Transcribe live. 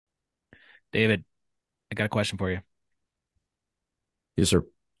David, I got a question for you. Yes, sir.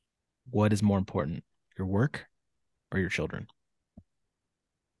 What is more important, your work or your children?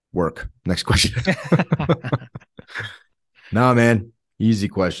 Work. Next question. Nah, man. Easy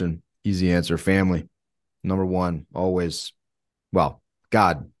question. Easy answer. Family. Number one, always. Well,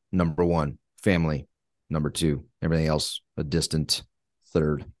 God, number one. Family, number two. Everything else, a distant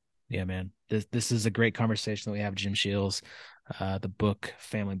third. Yeah, man. This is a great conversation that we have, Jim Shields. The book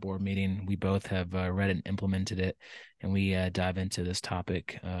Family Board Meeting. We both have read and implemented it, and we dive into this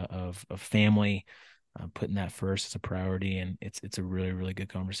topic of family, putting that first as a priority, and it's a really really good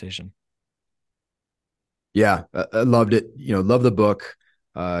conversation. Yeah, I loved it. Love the book.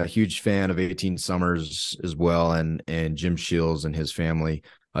 Huge fan of 18 Summers as well, and Jim Shields and his family.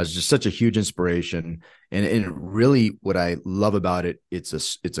 It's just such a huge inspiration, and really what I love about it, it's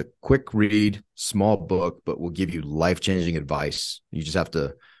a quick read, small book, but will give you life changing advice. You just have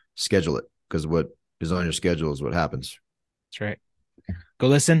to schedule it because what is on your schedule is what happens. That's right. Go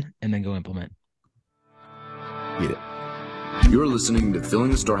listen and then go implement. Eat it. You're listening to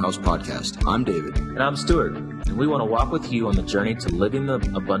Filling the Storehouse podcast. I'm David. And I'm Stuart, and we want to walk with you on the journey to living the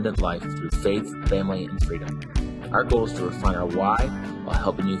abundant life through faith, family, and freedom. Our goal is to refine our why while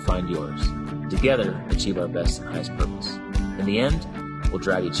helping you find yours. Together, achieve our best and highest purpose. In the end, we'll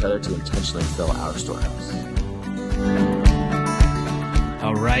drive each other to intentionally fill our storehouse.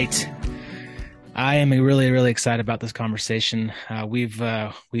 All right. I am really, really excited about this conversation. We've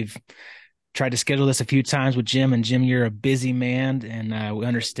tried to schedule this a few times with Jim, and Jim, you're a busy man, and we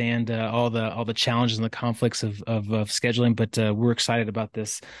understand all the challenges and the conflicts of scheduling. But we're excited about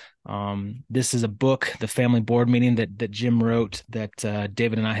this. This is a book, The Family Board Meeting, that Jim wrote, that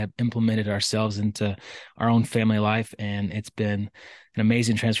David and I have implemented ourselves into our own family life, and it's been an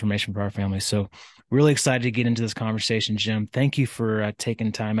amazing transformation for our family. So, really excited to get into this conversation, Jim. Thank you for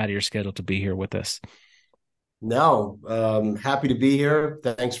taking time out of your schedule to be here with us. No, happy to be here.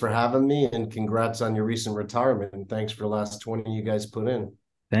 Thanks for having me, and congrats on your recent retirement. And thanks for the last 20 you guys put in.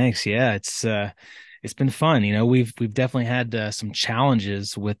 Thanks. Yeah, it's been fun. We've definitely had some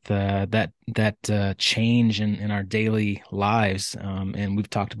challenges with that change in our daily lives, and we've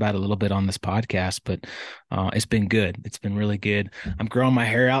talked about it a little bit on this podcast. But it's been good. It's been really good. I'm growing my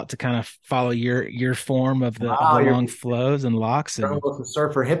hair out to kind of follow your form of the Wow, you're long flows and locks, and a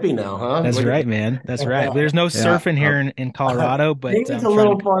surfer hippie now, huh? that's Look at right, man. That's right. There's no Yeah, surfing here in Colorado, but David's I'm a trying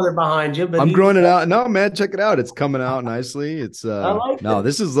little to. farther behind you, but I'm he's growing it out. No, man, check it out. It's coming out nicely. It's I like no, it.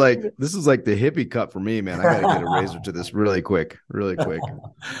 this is like the hippie cut for me, man. I gotta get a razor to this really quick, really quick.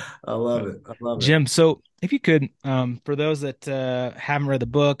 I love it. I love it. Jim, so if you could, for those that haven't read the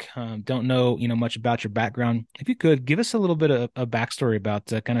book, don't know, much about your background, if you could give us a little bit of a backstory about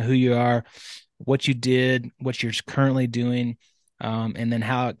kind of who you are, what you did, what you're currently doing, and then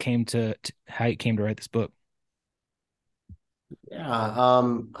how it came to how you came to write this book. Yeah.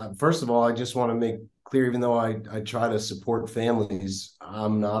 First of all, I just want to make clear, even though I try to support families,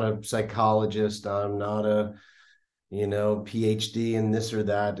 I'm not a psychologist. I'm not a PhD in this or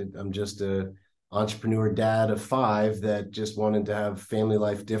that. I'm just a entrepreneur dad of five that just wanted to have family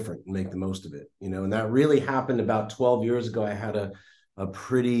life different and make the most of it. And that really happened about 12 years ago. I had a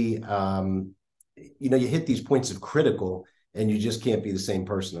pretty you hit these points of critical and you just can't be the same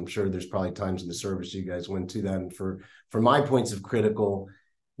person. I'm sure there's probably times in the service you guys went to that. And for my points of critical,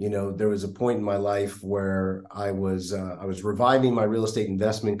 there was a point in my life where I was reviving my real estate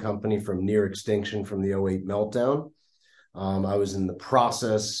investment company from near extinction from the '08 meltdown. I was in the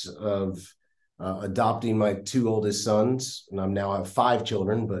process of adopting my two oldest sons, and I'm now have five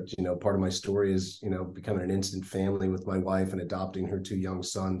children. But part of my story is becoming an instant family with my wife and adopting her two young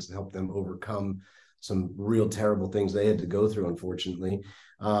sons to help them overcome some real terrible things they had to go through, unfortunately.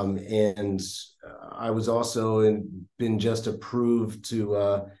 And I was also been just approved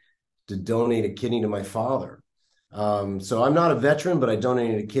to donate a kidney to my father. So I'm not a veteran, but I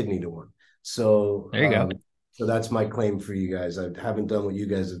donated a kidney to one. So There you go. so that's my claim for you guys. I haven't done what you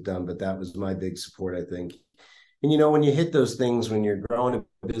guys have done, but that was my big support, I think. And when you hit those things, when you're growing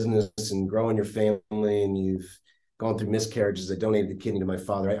a business and growing your family and you've gone through miscarriages, I donated the kidney to my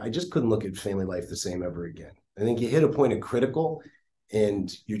father. I just couldn't look at family life the same ever again. I think you hit a point of critical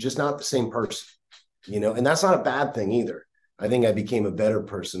and you're just not the same person, and that's not a bad thing either. I think I became a better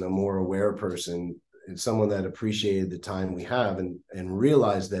person, a more aware person, and someone that appreciated the time we have and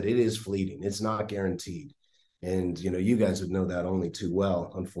realized that it is fleeting. It's not guaranteed. And you guys would know that only too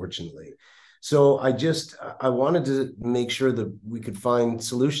well, unfortunately. So I wanted to make sure that we could find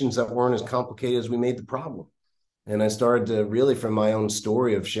solutions that weren't as complicated as we made the problem. And I started to really, from my own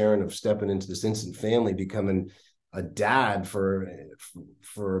story of Sharon, of stepping into this instant family, becoming a dad for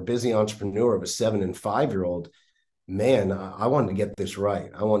a busy entrepreneur of a 7 and 5-year-old, man, I wanted to get this right.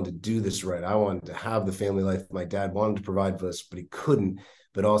 I wanted to do this right. I wanted to have the family life my dad wanted to provide for us, but he couldn't,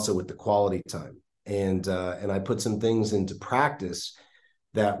 but also with the quality time. And I put some things into practice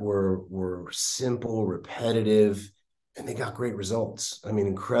that were simple, repetitive, and they got great results. I mean,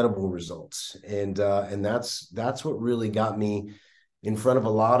 incredible results. And that's what really got me in front of a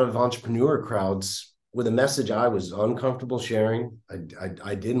lot of entrepreneur crowds with a message I was uncomfortable sharing.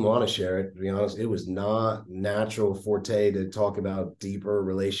 I didn't want to share it, to be honest. It was not natural forte to talk about deeper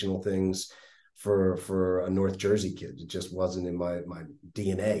relational things for a North Jersey kid. It just wasn't in my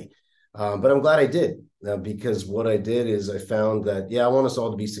DNA. But I'm glad I did, because what I did is I found that, I want us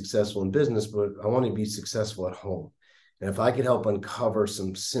all to be successful in business, but I want to be successful at home. And if I could help uncover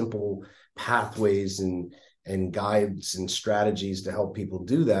some simple pathways and guides and strategies to help people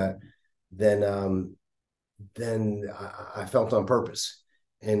do that, then I felt on purpose.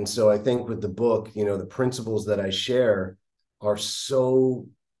 And so I think with the book, the principles that I share are so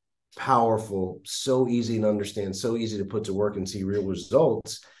powerful, so easy to understand, so easy to put to work and see real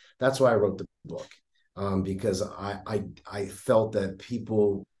results. That's why I wrote the book, because I felt that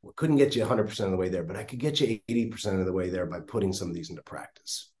people couldn't get you 100% of the way there, but I could get you 80% of the way there by putting some of these into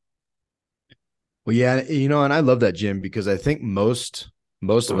practice. Well, yeah, and I love that, Jim, because I think most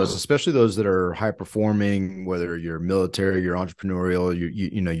of us, especially those that are high performing, whether you're military, you're entrepreneurial,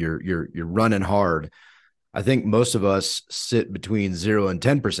 you're running hard. I think most of us sit between 0 and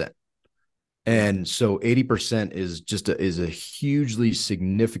 10%. And so 80% is a hugely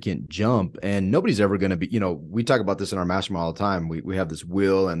significant jump, and nobody's ever going to be, we talk about this in our mastermind all the time. We have this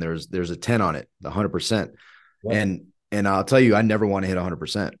wheel, and there's a 10 on it, the 100%. Yeah. And I'll tell you, I never want to hit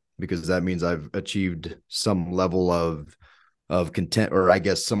 100%, because that means I've achieved some level of content, or I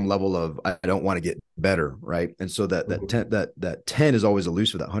guess some level of, I don't want to get better. Right. And so that 10 is always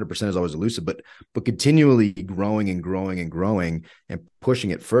elusive. That 100% is always elusive, but continually growing and growing and growing and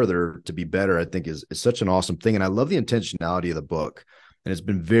pushing it further to be better, I think is such an awesome thing. And I love the intentionality of the book, and it's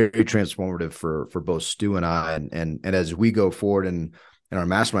been very transformative for both Stu and I. And as we go forward in our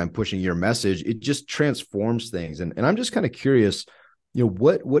mastermind, pushing your message, it just transforms things. And I'm just kind of curious,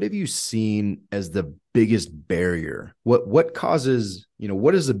 what have you seen as the biggest barrier? What causes,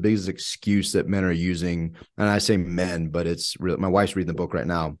 what is the biggest excuse that men are using? And I say men, but it's real. My wife's reading the book right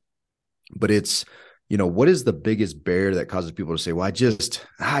now, but it's, what is the biggest barrier that causes people to say, well, I just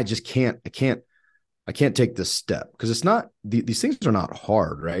can't take this step? Because it's not, these things are not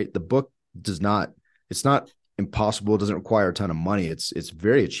hard, right? The book it's not impossible. It doesn't require a ton of money. It's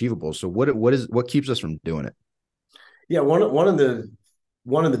very achievable. So what keeps us from doing it? Yeah.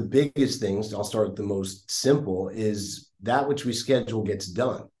 One of the biggest things, I'll start with the most simple, is that which we schedule gets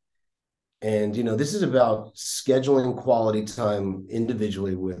done. And, this is about scheduling quality time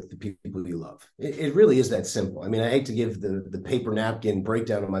individually with the people you love. It really is that simple. I mean, I hate to give the paper napkin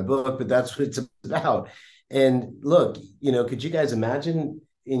breakdown of my book, but that's what it's about. And look, could you guys imagine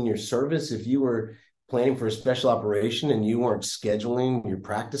in your service if you were planning for a special operation and you weren't scheduling your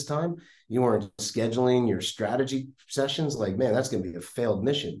practice time, you weren't scheduling your strategy sessions? Like, man, that's going to be a failed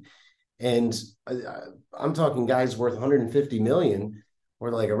mission. And I'm talking guys worth 150 million,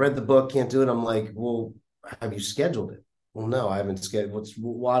 or like, I read the book, can't do it. I'm like, well, have you scheduled it? Well, no, I haven't scheduled.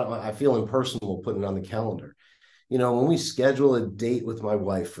 I feel impersonal putting it on the calendar. When we schedule a date with my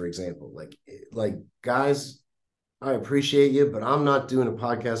wife, for example, like guys, I appreciate you, but I'm not doing a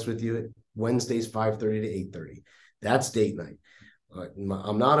podcast with you Wednesdays, 5:30 to 8:30. That's date night.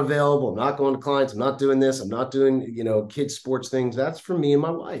 I'm not available. I'm not going to clients. I'm not doing this. I'm not doing, kids sports things. That's for me and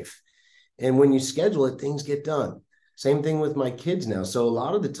my wife. And when you schedule it, things get done. Same thing with my kids now. So a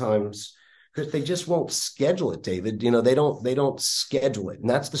lot of the times, because they just won't schedule it, David, they don't schedule it. And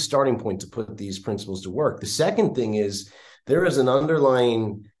that's the starting point to put these principles to work. The second thing is there is an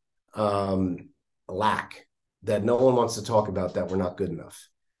underlying lack that no one wants to talk about, that we're not good enough.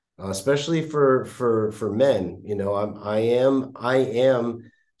 Especially for men, I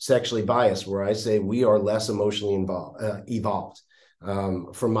am sexually biased, where I say we are less emotionally evolved.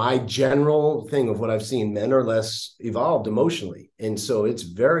 For my general thing of what I've seen, men are less evolved emotionally, and so it's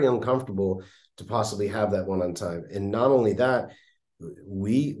very uncomfortable to possibly have that one on time. And not only that,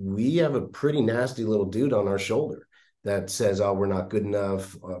 we have a pretty nasty little dude on our shoulder that says, "Oh, we're not good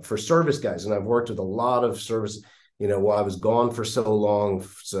enough," for service guys. And I've worked with a lot of service. Well, I was gone for so long,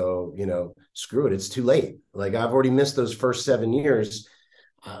 so, screw it. It's too late. Like, I've already missed those first 7 years.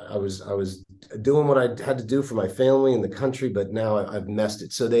 I was doing what I had to do for my family and the country, but now I've messed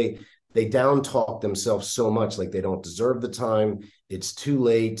it. So they down talk themselves so much, like they don't deserve the time. It's too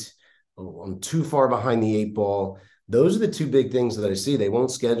late. I'm too far behind the eight ball. Those are the two big things that I see. They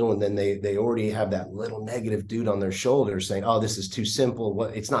won't schedule, and then they already have that little negative dude on their shoulder saying, "Oh, this is too simple.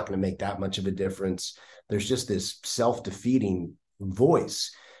 What? It's not going to make that much of a difference." There's just this self-defeating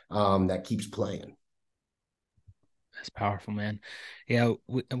voice that keeps playing. That's powerful, man. Yeah,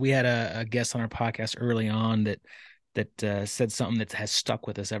 we had a guest on our podcast early on that said something that has stuck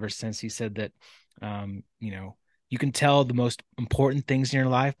with us ever since. He said that you can tell the most important things in your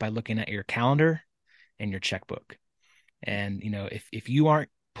life by looking at your calendar and your checkbook. And if you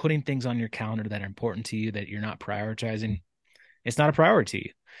aren't putting things on your calendar that are important to you, that you're not prioritizing, it's not a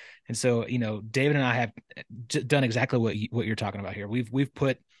priority. And so, David and I have done exactly what you're talking about here. We've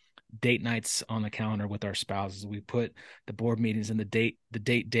put date nights on the calendar with our spouses. We put the board meetings and the date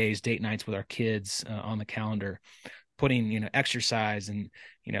nights with our kids on the calendar, putting, exercise and,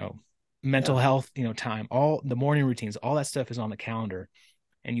 mental health, time, all the morning routines, all that stuff is on the calendar,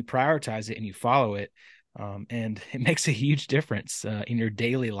 and you prioritize it and you follow it. And it makes a huge difference in your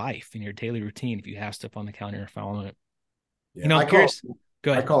daily life, in your daily routine, if you have stuff on the calendar and following it. Yeah, I'm curious.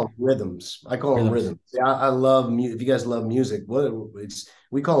 Go ahead. I call them rhythms. I call them rhythms. Yeah, I love music. If you guys love music,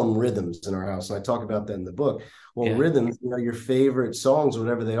 we call them rhythms in our house, and I talk about that in the book. Well, rhythms, your favorite songs,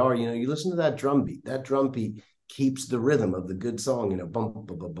 whatever they are, you listen to that drum beat. That drum beat keeps the rhythm of the good song, bump, bump,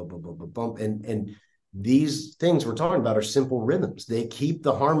 bump, bump, bump, bump, bump. And these things we're talking about are simple rhythms. They keep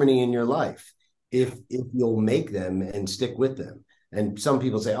the harmony in your life if you'll make them and stick with them. And some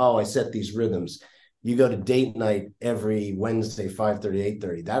people say, "Oh, I set these rhythms." You go to date night every Wednesday, 5:30,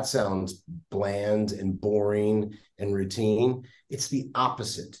 8:30. That sounds bland and boring and routine. It's the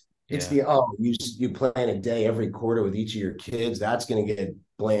opposite. It's you plan a day every quarter with each of your kids. That's going to get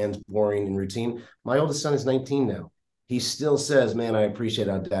bland, boring, and routine. My oldest son is 19 now. He still says, "Man, I appreciate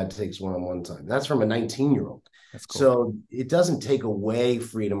how dad takes one-on-one time." That's from a 19-year-old. That's cool. So it doesn't take away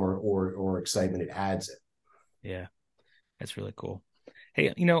freedom or excitement. It adds it. Yeah, that's really cool.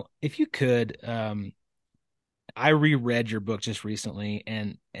 Hey, if you could, I reread your book just recently,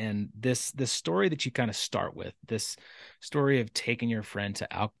 and this story that you kind of start with, this story of taking your friend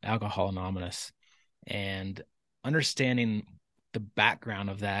to Alcohol Anonymous and understanding the background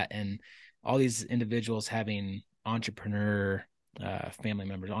of that, and all these individuals having entrepreneur family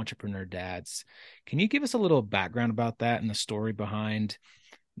members, entrepreneur dads. Can you give us a little background about that and the story behind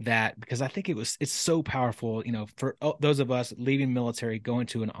that? Because I think it's so powerful, for those of us leaving military, going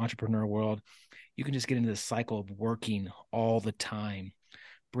to an entrepreneur world. You can just get into the cycle of working all the time,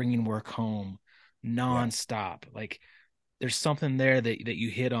 bringing work home nonstop. Like there's something there that you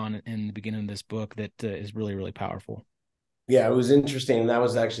hit on in the beginning of this book that is really, really powerful. Yeah, it was interesting. And that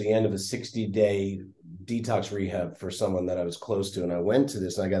was actually the end of a 60-day detox rehab for someone that I was close to. And I went to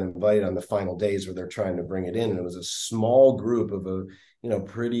this and I got invited on the final days where they're trying to bring it in. And it was a small group of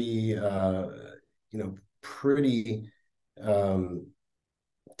pretty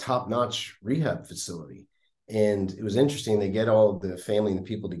top-notch rehab facility. And it was interesting. They get all the family and the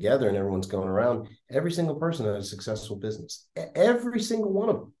people together and everyone's going around. Every single person had a successful business. Every single one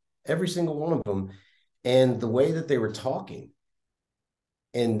of them. And the way that they were talking,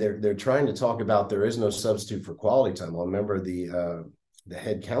 and they're trying to talk about there is no substitute for quality time. Well, I remember the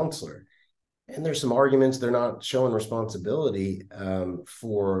head counselor, and there's some arguments. They're not showing responsibility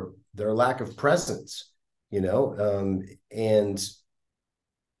for their lack of presence, and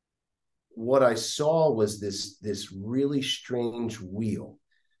what I saw was this really strange wheel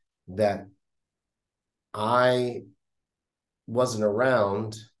that I wasn't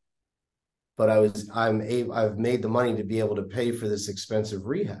around, but I've made the money to be able to pay for this expensive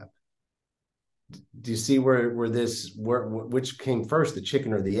rehab. Do you see which came first, the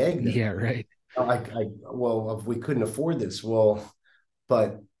chicken or the egg? Yeah, right. Well, if we couldn't afford this,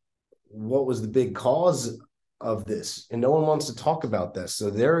 but what was the big cause of this? And no one wants to talk about this.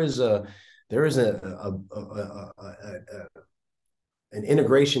 So there is an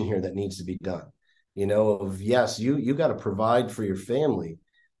integration here that needs to be done. Yes, you got to provide for your family,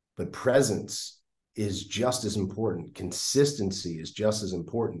 but presence is just as important. Consistency is just as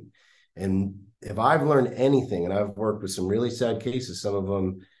important. And if I've learned anything, and I've worked with some really sad cases, some of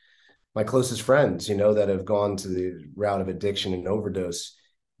them, my closest friends, that have gone to the route of addiction and overdose,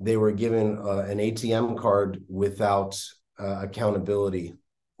 they were given an ATM card without accountability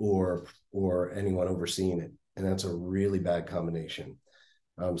or anyone overseeing it. And that's a really bad combination.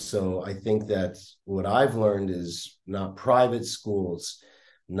 So I think that what I've learned is not private schools,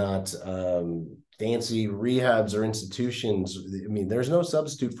 not fancy rehabs or institutions. I mean, there's no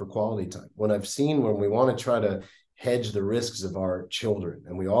substitute for quality time. When we want to try to hedge the risks of our children,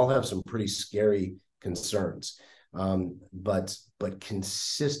 and we all have some pretty scary concerns, But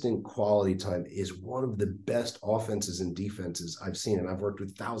consistent quality time is one of the best offenses and defenses I've seen, and I've worked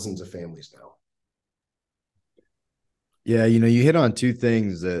with thousands of families now. Yeah, you hit on two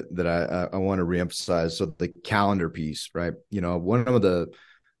things that I want to reemphasize. So the calendar piece, right? One of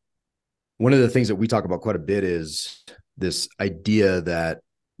the things that we talk about quite a bit is this idea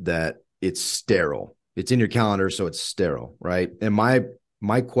that it's sterile. It's in your calendar, so it's sterile, right? And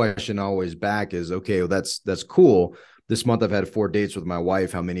my question always back is, okay, well, that's cool. This month I've had 4 dates with my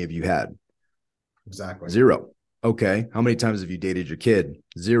wife. How many have you had? Exactly. 0. Okay. How many times have you dated your kid?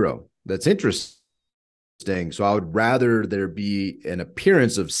 0. That's interesting. So I would rather there be an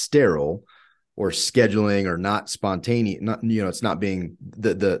appearance of sterile or scheduling or not spontaneous, it's not being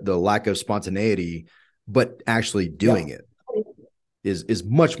the lack of spontaneity, but actually doing it is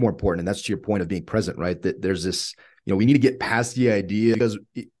much more important. And that's to your point of being present, right? That there's this, we need to get past the idea because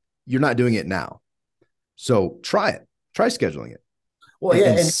you're not doing it now. So try scheduling it. Well,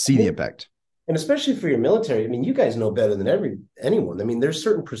 and see the impact. And especially for your military, I mean, you guys know better than anyone. I mean, there's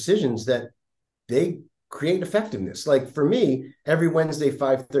certain precisions that they create effectiveness. Like for me, every Wednesday,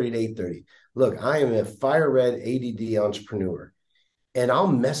 5:30 to 8:30. Look, I am a fire red ADD entrepreneur, and I'll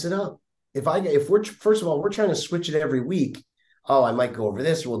mess it up. If we're first of all, we're trying to switch it every week. Oh, I might go over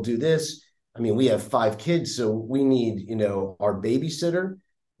this. We'll do this. I mean, we have 5 kids, so we need, our babysitter.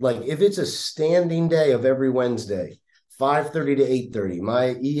 Like if it's a standing day of every Wednesday, 5:30 to 8:30,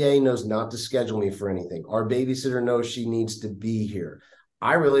 my EA knows not to schedule me for anything. Our babysitter knows she needs to be here.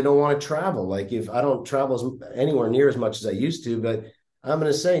 I really don't want to travel. Like if I don't travel anywhere near as much as I used to, but I'm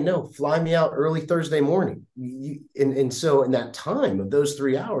going to say, no, fly me out early Thursday morning. And so in that time of those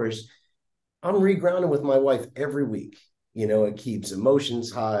 3 hours, I'm regrounding with my wife every week. It keeps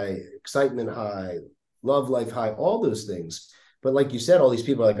emotions high, excitement high, love life high, all those things. But like you said, all these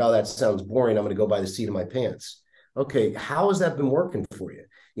people are like, oh, that sounds boring. I'm going to go by the seat of my pants. Okay, how has that been working for you?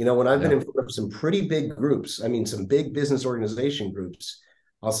 When I've been in front of some pretty big groups, I mean, some big business organization groups,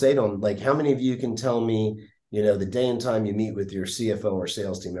 I'll say to them, like, how many of you can tell me, the day and time you meet with your CFO or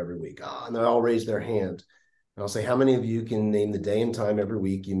sales team every week? And they all raise their hand. And I'll say, how many of you can name the day and time every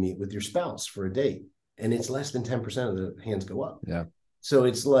week you meet with your spouse for a date? And it's less than 10% of the hands go up. Yeah. So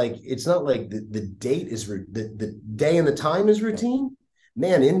it's not like the date is the day and the time is routine.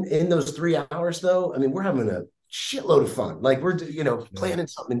 Man, in those 3 hours though, I mean, we're having a shitload of fun. Like we're, planning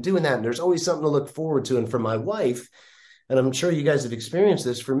something and doing that. And there's always something to look forward to. And for my wife, and I'm sure you guys have experienced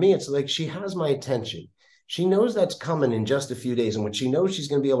this, for me, it's like she has my attention. She knows that's coming in just a few days. And when she knows she's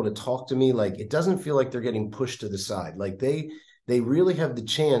going to be able to talk to me, like it doesn't feel like they're getting pushed to the side. Like they really have the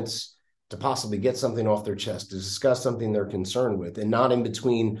chance to possibly get something off their chest, to discuss something they're concerned with, and not in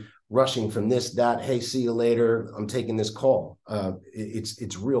between rushing from this, that, hey, see you later, I'm taking this call.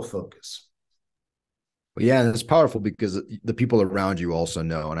 It's real focus. Well, yeah, and it's powerful because the people around you also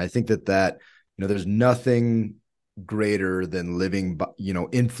know. And I think that there's nothing greater than living,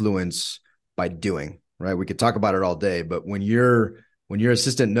 influence by doing, right? We could talk about it all day, but when your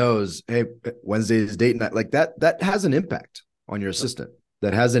assistant knows, hey, Wednesday is date night, like that has an impact on your assistant.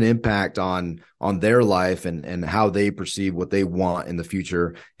 That has an impact on their life and how they perceive what they want in the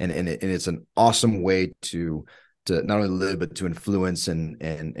future. And it's an awesome way to not only live, but to influence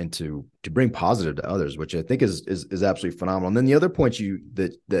and to bring positive to others, which I think is absolutely phenomenal. And then the other point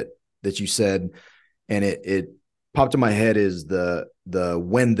that you said, and it popped in my head, is the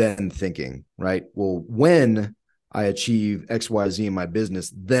when then thinking, right? Well, when I achieve XYZ in my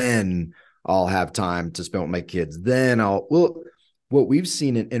business, then I'll have time to spend with my kids. Then what we've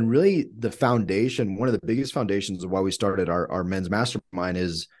seen, and really the foundation, one of the biggest foundations of why we started our men's mastermind,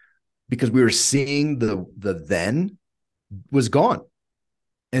 is because we were seeing the then was gone.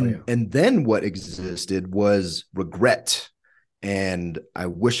 And then what existed was regret. And I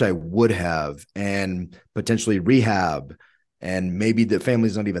wish I would have, and potentially rehab. And maybe the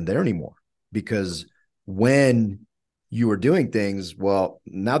family's not even there anymore, because when you were doing things, well,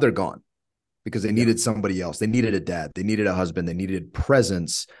 now they're gone. Because they needed somebody else. They needed a dad. They needed a husband. They needed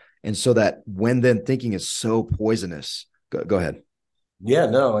presence. And so that when then thinking is so poisonous. Go ahead. Yeah,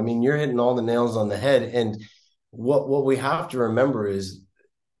 no, I mean, you're hitting all the nails on the head. And what we have to remember is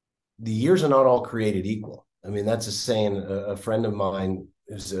the years are not all created equal. I mean, that's a saying a friend of mine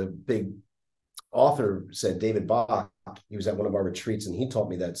who's a big author said, David Bach. He was at one of our retreats and he taught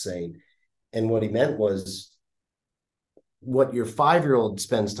me that saying. And what he meant was, what your 5-year-old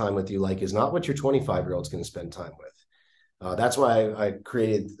spends time with you like is not what your 25-year-old is going to spend time with. That's why I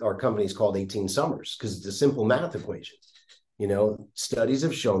created our companies called 18 Summers, because it's a simple math equation. Studies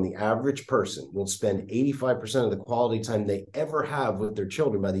have shown the average person will spend 85% of the quality time they ever have with their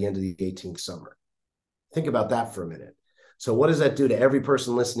children by the end of the 18th summer. Think about that for a minute. So what does that do to every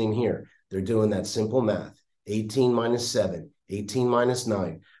person listening here? They're doing that simple math: 18 minus 7, 18 minus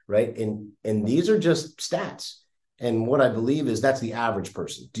 9, right? And these are just stats. And what I believe is that's the average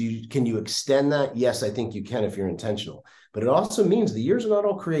person. Can you extend that? Yes, I think you can if you're intentional. But it also means the years are not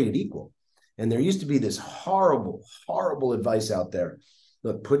all created equal. And there used to be this horrible, horrible advice out there.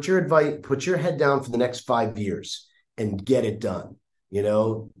 Look, put your head down for the next 5 years and get it done.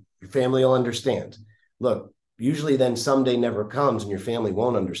 Your family will understand. Look, usually then someday never comes and your family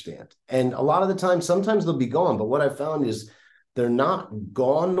won't understand. And a lot of the time, sometimes they'll be gone. But what I found is they're not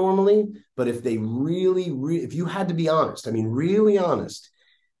gone normally, but if they if you had to be honest, I mean, really honest,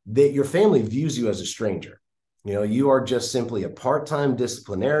 that your family views you as a stranger. You are just simply a part-time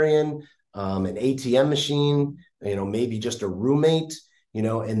disciplinarian, an ATM machine, maybe just a roommate,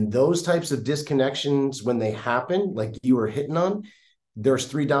 and those types of disconnections, when they happen, like you were hitting on, there's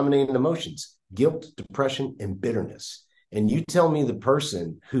 3 dominating emotions: guilt, depression, and bitterness. And you tell me the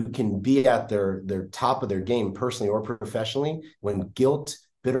person who can be at their top of their game personally or professionally when guilt,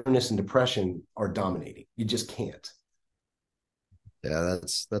 bitterness, and depression are dominating. You just can't. Yeah,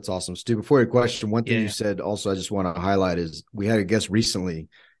 that's awesome. Stu, before your question, one thing you said also I just want to highlight is we had a guest recently,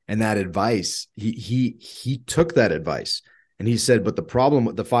 and that advice, he took that advice and he said, but the problem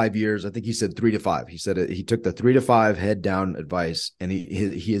with the 5 years, I think he said 3 to 5. He said he took the 3 to 5 head down advice, and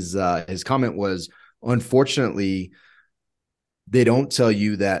his comment was, unfortunately, they don't tell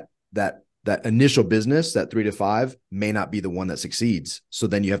you that initial business, that 3 to 5, may not be the one that succeeds. So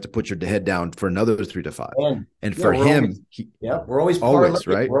then you have to put your head down for another 3 to 5. And for him, we're always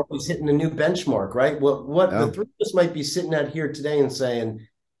right. We're always hitting a new benchmark, right? The 3 of us might be sitting out here today and saying,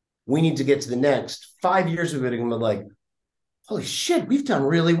 we need to get to the next. 5 years of it, and we're like, holy shit, we've done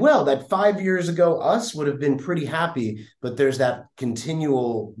really well. That 5 years ago, us would have been pretty happy, but there's that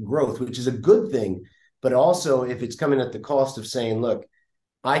continual growth, which is a good thing. But also, if it's coming at the cost of saying, look,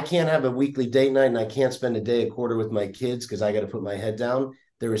 I can't have a weekly date night and I can't spend a day a quarter with my kids because I got to put my head down,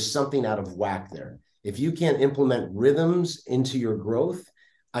 there is something out of whack there. If you can't implement rhythms into your growth,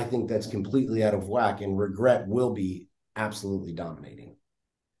 I think that's completely out of whack, and regret will be absolutely dominating.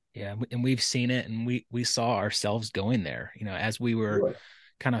 Yeah, and we've seen it, and we saw ourselves going there. As we were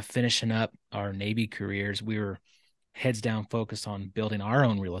kind of finishing up our Navy careers, we were heads down focused on building our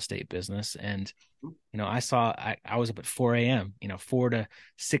own real estate business. And I was up at 4 a.m., 4 to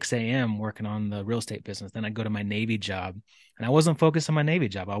 6 a.m. working on the real estate business. Then I go to my Navy job, and I wasn't focused on my Navy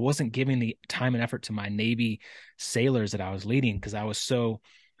job. I wasn't giving the time and effort to my Navy sailors that I was leading because I was so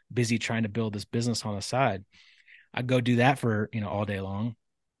busy trying to build this business on the side. I'd go do that for, all day long.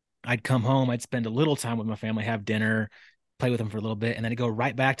 I'd come home, I'd spend a little time with my family, have dinner, play with them for a little bit, and then I'd go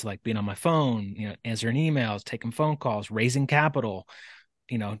right back to being on my phone, answering emails, taking phone calls, raising capital,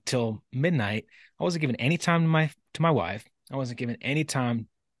 till midnight. I wasn't giving any time to my wife. I wasn't giving any time,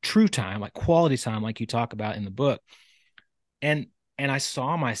 true time, like quality time, like you talk about in the book. And I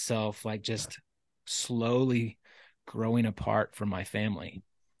saw myself just slowly growing apart from my family.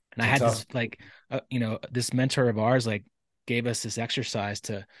 And I had this this mentor of ours gave us this exercise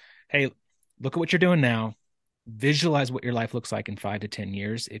to, hey, look at what you're doing now. Visualize what your life looks like in 5 to 10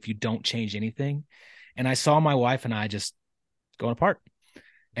 years if you don't change anything. And I saw my wife and I just going apart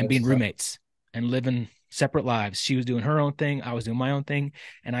and being roommates and living separate lives. She was doing her own thing. I was doing my own thing.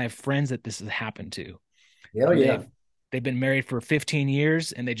 And I have friends that this has happened to. Yeah. They've been married for 15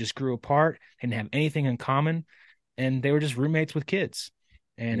 years and they just grew apart, didn't have anything in common. And they were just roommates with kids.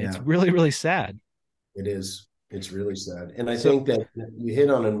 And it's really, really sad. It is. It's really sad. And I think that you hit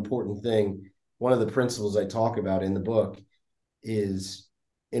on an important thing. One of the principles I talk about in the book is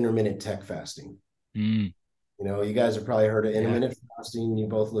intermittent tech fasting. You guys have probably heard of intermittent fasting. You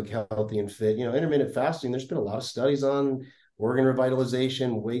both look healthy and fit. Intermittent fasting, there's been a lot of studies on organ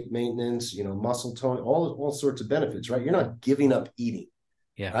revitalization, weight maintenance, muscle tone, all sorts of benefits, right? You're not giving up eating,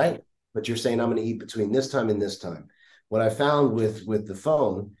 right? But you're saying, I'm going to eat between this time and this time. What I found with the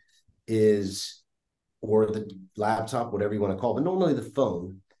phone is, or the laptop, whatever you want to call it, but normally the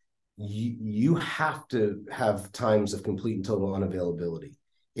phone, you have to have times of complete and total unavailability.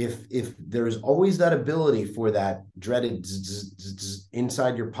 If there's always that ability for that dreaded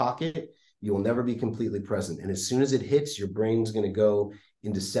inside your pocket, you will never be completely present. And as soon as it hits, your brain's going to go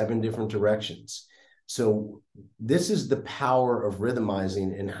into 7 different directions. So this is the power of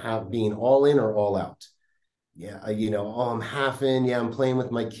rhythmizing and being all in or all out. I'm half in. Yeah, I'm playing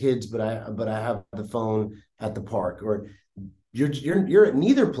with my kids, but I have the phone at the park. Or you're at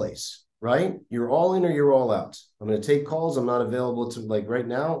neither place, right? You're all in or you're all out. I'm going to take calls. I'm not available to, right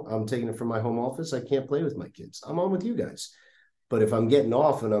now, I'm taking it from my home office. I can't play with my kids. I'm on with you guys. But if I'm getting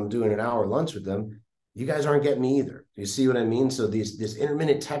off and I'm doing an hour lunch with them, You guys aren't getting me either. You see what I mean? So this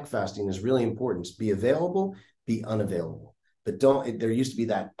intermittent tech fasting is really important. Be available, be unavailable. But don't, there used to be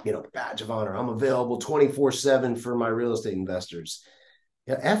that, badge of honor. I'm available 24/7 for my real estate investors.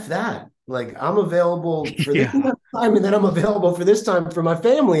 Yeah, F that. Like, I'm available for this Yeah. time, and then I'm available for this time for my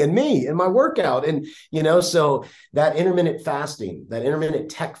family and me and my workout. And, so that intermittent fasting, that intermittent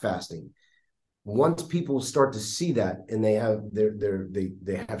tech fasting, once people start to see that, and they have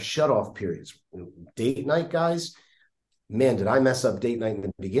they have shut off periods. Date night, guys, man, did I mess up date night in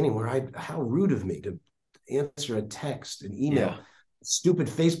the beginning, where how rude of me to answer a text, an email, Yeah. stupid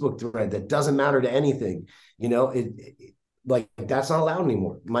Facebook thread that doesn't matter to anything. Like, that's not allowed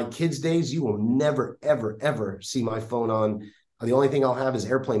anymore. My kids' days, you will never, ever, ever see my phone on. The only thing I'll have is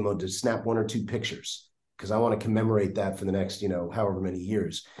airplane mode to snap 1 or 2 pictures, because I want to commemorate that for the next, however many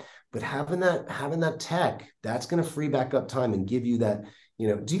years. But having that tech, that's going to free back up time and give you that.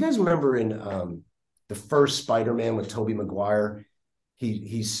 Do you guys remember in the first Spider-Man with Tobey Maguire?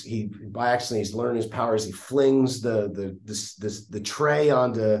 He by accident, he's learning his powers. He flings the tray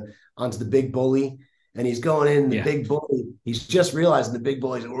onto the big bully, and he's going in. The Yeah. big bully, he's just realizing the big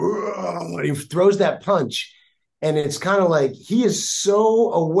bully's, and he throws that punch. And it's kind of like, he is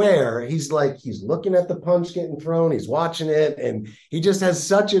so aware. He's looking at the punch getting thrown. He's watching it. And he just has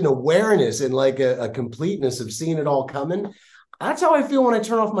such an awareness and like a completeness of seeing it all coming. That's how I feel when I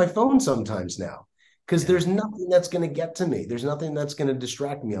turn off my phone sometimes now, because there's nothing that's going to get to me. There's nothing that's going to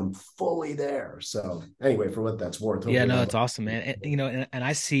distract me. I'm fully there. So anyway, for what that's worth. Yeah, no, it's awesome, man. And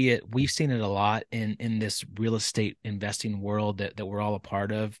I see it. We've seen it a lot in this real estate investing world that we're all a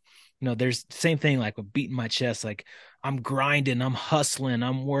part of. There's the same thing, like with beating my chest, like I'm grinding, I'm hustling,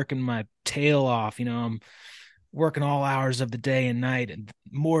 I'm working my tail off. I'm working all hours of the day and night, and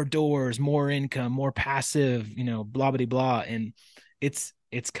more doors, more income, more passive, blah blah blah. And it's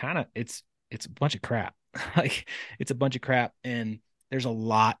a bunch of crap. Like, it's a bunch of crap, and there's a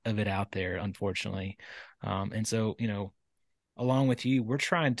lot of it out there, unfortunately. And so, along with you, we're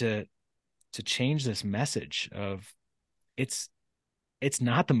trying to change this message of it's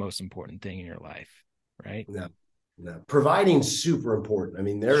not the most important thing in your life, right? No. Providing super important. I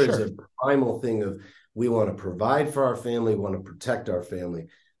mean, there is Sure. a primal thing of, we want to provide for our family, we want to protect our family.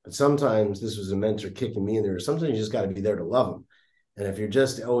 But sometimes, this was a mentor kicking me in there, sometimes you just got to be there to love them. And if you're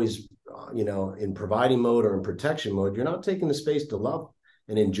just always, in providing mode or in protection mode, you're not taking the space to love them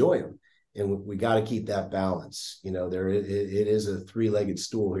and enjoy them. And we got to keep that balance. It is a 3-legged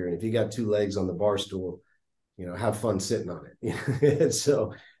stool here. And if you got 2 legs on the bar stool, have fun sitting on it.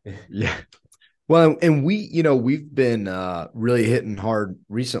 So, Yeah. Well, and we've been really hitting hard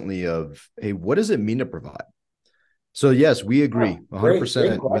recently of, hey, what does it mean to provide? So yes, we agree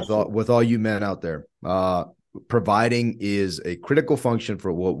 100% with all you men out there. Providing is a critical function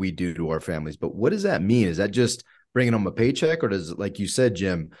for what we do to our families. But what does that mean? Is that just bringing them a paycheck, or does, like you said,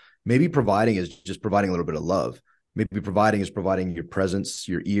 Jim, maybe providing is just providing a little bit of love? Maybe providing is providing your presence,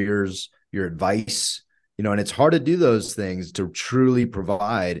 your ears, your advice, and it's hard to do those things to truly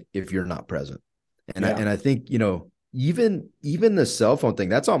provide if you're not present. And I think, even the cell phone thing,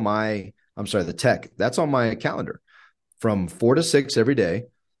 that's on the tech, that's on my calendar from 4 to 6 every day,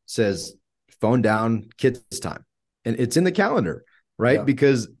 says phone down, kids time. And it's in the calendar, right? Yeah.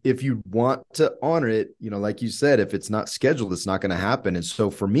 Because if you want to honor it, like you said, if it's not scheduled, it's not going to happen. And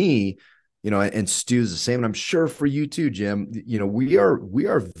so for me, and Stu's the same, and I'm sure for you too, Jim, we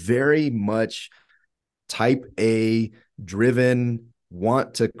are very much type A driven,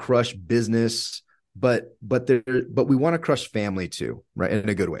 want to crush business, but we want to crush family too, right? In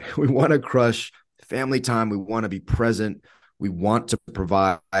a good way. We want to crush family time. We want to be present. We want to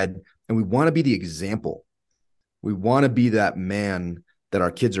provide, and we want to be the example. We want to be that man that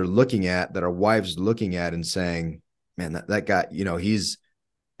our kids are looking at, that our wives are looking at and saying, man, that guy, he's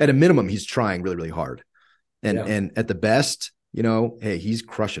at a minimum, he's trying really, really hard. And at the best, hey, he's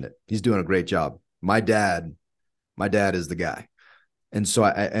crushing it. He's doing a great job. My dad is the guy. And so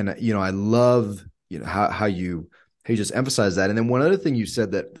I love, how you just emphasize that. And then one other thing you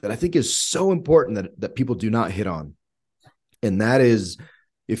said that I think is so important that people do not hit on. And that is,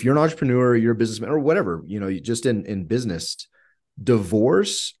 if you're an entrepreneur, or you're a businessman or whatever, just in business,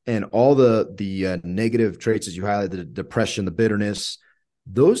 divorce and all the negative traits as you highlight, the depression, the bitterness,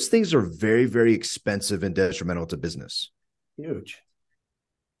 those things are very, very expensive and detrimental to business. Huge.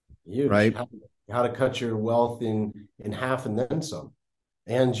 Right. How to cut your wealth in half and then some,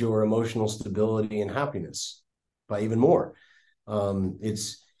 and your emotional stability and happiness by even more.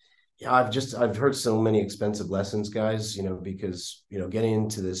 It's Yeah, I've heard so many expensive lessons, guys, because, getting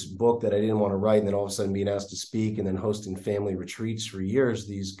into this book that I didn't want to write and then all of a sudden being asked to speak and then hosting family retreats for years,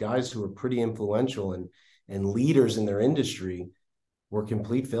 these guys who were pretty influential and leaders in their industry were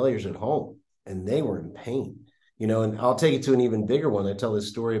complete failures at home, and they were in pain. And I'll take it to an even bigger one. I tell this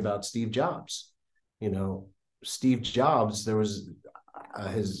story about Steve Jobs. You know, Steve Jobs, there was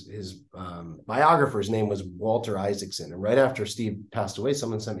his biographer's name was Walter Isaacson. And right after Steve passed away,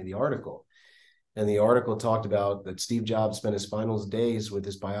 someone sent me the article. And the article talked about that Steve Jobs spent his final days with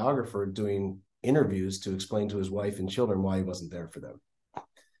his biographer doing interviews to explain to his wife and children why he wasn't there for them.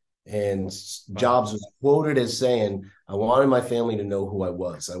 And Jobs was quoted as saying, I wanted my family to know who I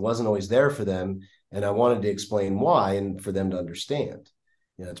was. I wasn't always there for them, and I wanted to explain why and for them to understand.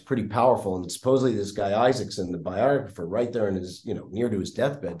 It's pretty powerful. And supposedly this guy Isaacson, the biographer, right there in his, near to his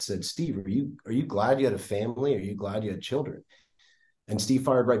deathbed, said, Steve, are you glad you had a family? Are you glad you had children? And Steve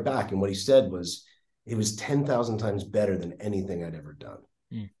fired right back. And what he said was, it was 10,000 times better than anything I'd ever done.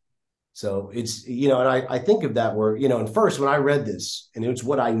 Mm. So it's, and I think of that where, and first when I read this, and it's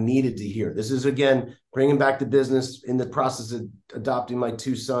what I needed to hear. This is, again, bringing back to business in the process of adopting my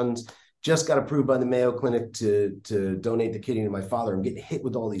two sons. Just got approved by the Mayo Clinic to donate the kidney to my father. I'm getting hit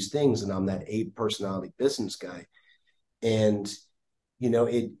with all these things, and I'm that A personality business guy. And,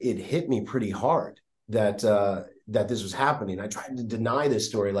 it hit me pretty hard that this was happening. I tried to deny this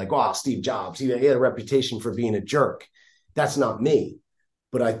story, like, oh, Steve Jobs, he had a reputation for being a jerk. That's not me.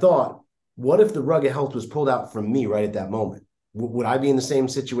 But I thought, what if the rug of health was pulled out from me right at that moment? Would I be in the same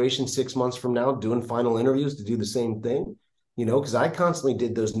situation 6 months from now, doing final interviews to do the same thing? Because I constantly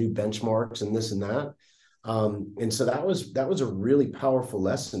did those new benchmarks and this and that. And so that was a really powerful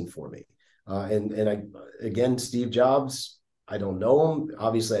lesson for me. Again, Steve Jobs, I don't know him.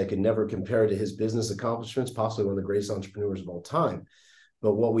 Obviously, I could never compare to his business accomplishments, possibly one of the greatest entrepreneurs of all time.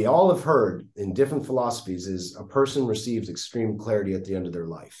 But what we all have heard in different philosophies is a person receives extreme clarity at the end of their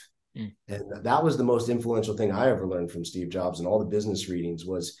life. Mm. And that was the most influential thing I ever learned from Steve Jobs and all the business readings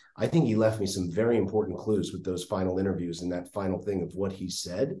was, I think he left me some very important clues with those final interviews and that final thing of what he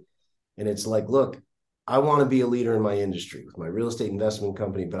said. And it's like, look, I want to be a leader in my industry with my real estate investment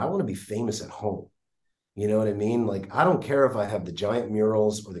company, but I want to be famous at home. You know what I mean? Like, I don't care if I have the giant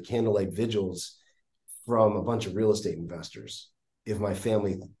murals or the candlelight vigils from a bunch of real estate investors if my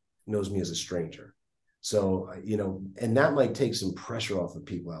family knows me as a stranger. So, and that might take some pressure off of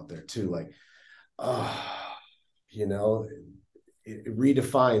people out there too. Like, it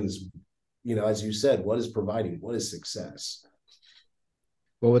redefines, as you said, what is providing, what is success?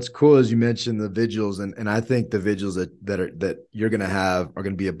 Well, what's cool is you mentioned the vigils, and I think the vigils that you're going to have are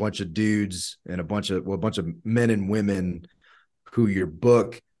going to be a bunch of dudes and a bunch of men and women who your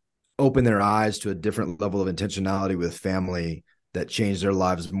book open their eyes to a different level of intentionality with family that changed their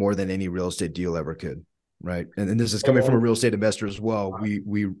lives more than any real estate deal ever could. Right. And this is coming from a real estate investor as well.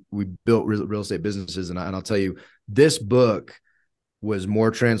 We built real estate businesses. And I'll tell you, this book was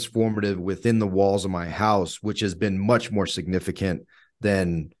more transformative within the walls of my house, which has been much more significant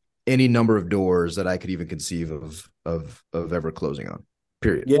than any number of doors that I could even conceive of ever closing on,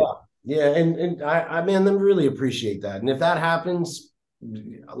 period. Yeah. Yeah. And I man, I really appreciate that. And if that happens,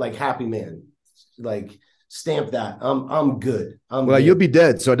 like, happy man, like, stamp that. I'm good. Well, good. You'll be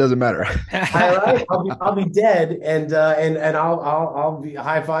dead, so it doesn't matter. All right, I'll be dead, and I'll be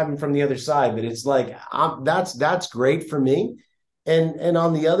high fiving from the other side. But it's like that's great for me. And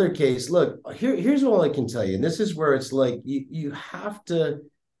on the other case, look, here's all I can tell you, and this is where it's like you got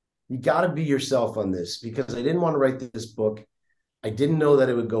to be yourself on this, because I didn't want to write this book. I didn't know that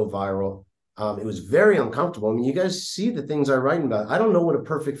it would go viral. It was very uncomfortable. I mean, you guys see the things I'm writing about. I don't know what a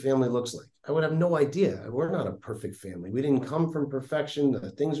perfect family looks like. I would have no idea. We're not a perfect family. We didn't come from perfection.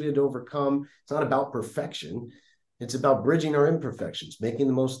 The things we had to overcome. It's not about perfection. It's about bridging our imperfections, making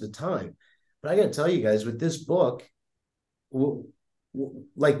the most of the time. But I got to tell you guys, with this book,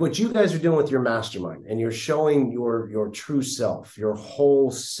 like what you guys are doing with your mastermind, and you're showing your true self, your whole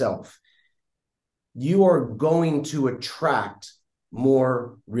self, you are going to attract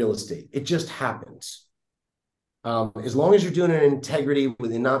more real estate. It just happens. As long as you're doing it in integrity,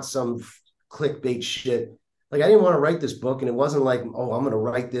 within not some clickbait shit. Like, I didn't want to write this book, and it wasn't like, oh, I'm going to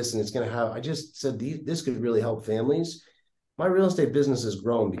write this and it's going to have, I just said this could really help families. My real estate business has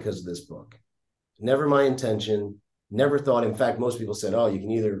grown because of this book. Never my intention, never thought. In fact, most people said, oh, you can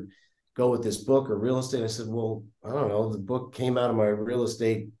either go with this book or real estate. I said, well, I don't know. The book came out of my real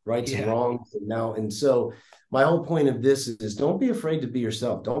estate rights and wrongs now. And so my whole point of this is, don't be afraid to be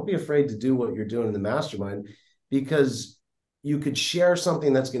yourself. Don't be afraid to do what you're doing in the mastermind, because you could share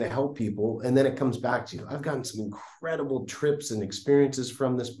something that's going to help people, and then it comes back to you. I've gotten some incredible trips and experiences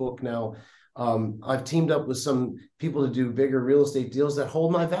from this book now. I've teamed up with some people to do bigger real estate deals that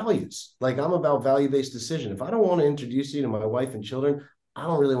hold my values. Like, I'm about value-based decision. If I don't want to introduce you to my wife and children, I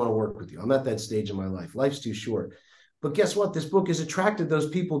don't really want to work with you. I'm at that stage in my life. Life's too short. But guess what? This book has attracted those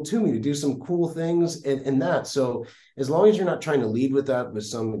people to me to do some cool things and that. So as long as you're not trying to lead with that, with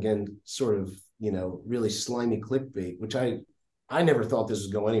some, again, sort of, really slimy clickbait, which I never thought this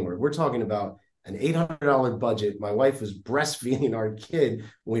would go anywhere. We're talking about an $800 budget. My wife was breastfeeding our kid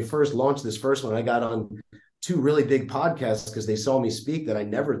when we first launched this first one. I got on 2 really big podcasts because they saw me speak that I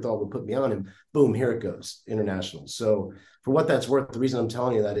never thought would put me on, and boom, here it goes, international. So for what that's worth, the reason I'm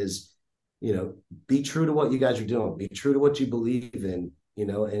telling you that is, be true to what you guys are doing, be true to what you believe in,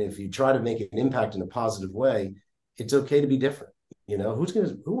 and if you try to make an impact in a positive way, it's okay to be different.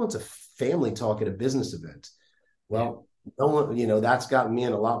 Who wants a family talk at a business event? Well, no one, that's gotten me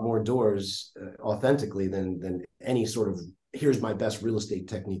in a lot more doors authentically than any sort of here's my best real estate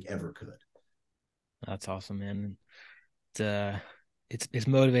technique ever could. That's awesome, man. It's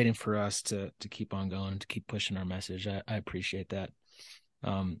motivating for us to keep on going, to keep pushing our message. I appreciate that.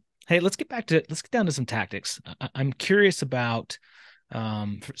 Hey, let's get down to some tactics. I'm curious about,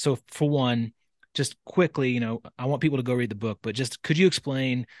 so for one, just quickly, I want people to go read the book, but just could you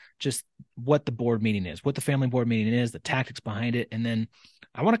explain just what the board meeting is, what the family board meeting is, the tactics behind it, and then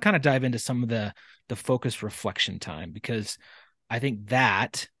I want to kind of dive into some of the focused reflection time, because I think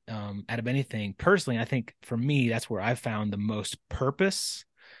that out of anything, personally, I think for me, that's where I found the most purpose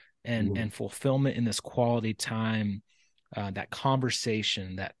and fulfillment in this quality time, that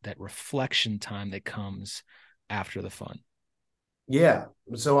conversation, that reflection time that comes after the fun. Yeah.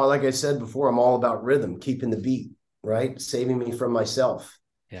 So like I said before, I'm all about rhythm, keeping the beat, right? Saving me from myself.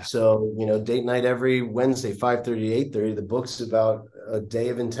 Yeah. So, date night every Wednesday, 5:30 to 8:30. The book's about a day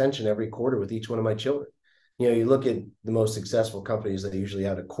of intention every quarter with each one of my children. You look at the most successful companies that usually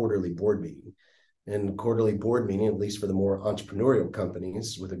have a quarterly board meeting. And quarterly board meeting, at least for the more entrepreneurial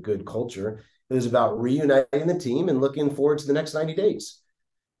companies with a good culture, it was about reuniting the team and looking forward to the next 90 days.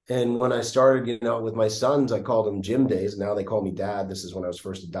 And when I started, with my sons, I called them gym days. Now they call me dad. This is when I was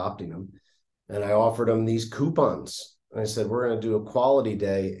first adopting them. And I offered them these coupons. And I said, we're going to do a quality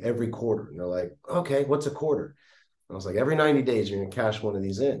day every quarter. And they're like, okay, what's a quarter? I was like, every 90 days, you're going to cash one of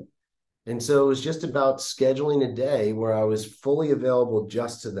these in. And so it was just about scheduling a day where I was fully available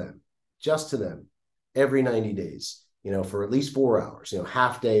just to them every 90 days, for at least 4 hours,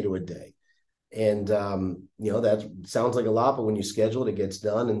 half day to a day. And, that sounds like a lot, but when you schedule it, it gets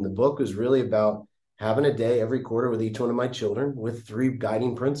done. And the book was really about having a day every quarter with each one of my children with 3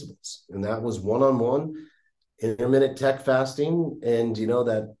 guiding principles. And that was one-on-one, intermittent tech fasting, and,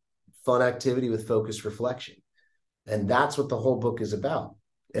 that fun activity with focused reflection. And that's what the whole book is about.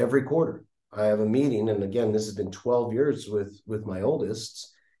 Every quarter I have a meeting. And again, this has been 12 years with my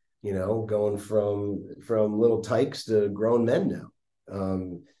oldest, going from little tykes to grown men now.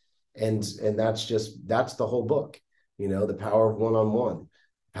 And that's the whole book, the power of one-on-one,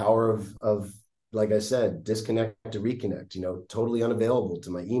 power of, like I said, disconnect to reconnect, totally unavailable to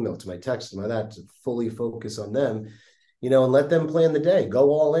my email, to my text, to my that, to fully focus on them, and let them plan the day, go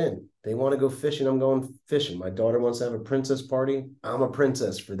all in. They want to go fishing, I'm going fishing. My daughter wants to have a princess party, I'm a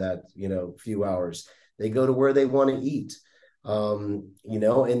princess for that, few hours. They go to where they want to eat, and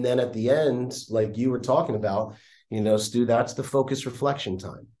then at the end, like you were talking about, Stu, that's the focused reflection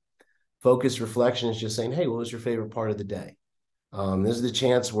time. Focused reflection is just saying, hey, what was your favorite part of the day? This is the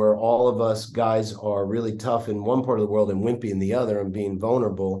chance where all of us guys are really tough in one part of the world and wimpy in the other, and being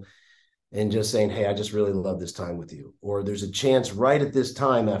vulnerable and just saying, hey, I just really love this time with you. Or there's a chance right at this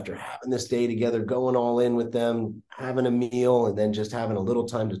time, after having this day together, going all in with them, having a meal, and then just having a little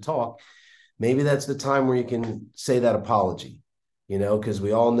time to talk. Maybe that's the time where you can say that apology, because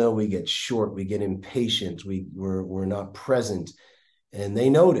we all know we get short, we get impatient, we're not present. And they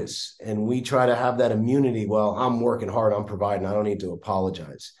notice, and we try to have that immunity. Well, I'm working hard, I'm providing, I don't need to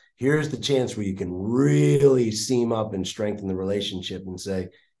apologize. Here's the chance where you can really seam up and strengthen the relationship and say,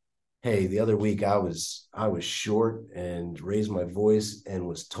 hey, the other week I was short and raised my voice and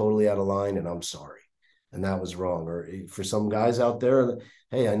was totally out of line, and I'm sorry. And that was wrong. Or for some guys out there,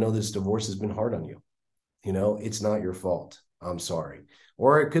 hey, I know this divorce has been hard on you. It's not your fault. I'm sorry.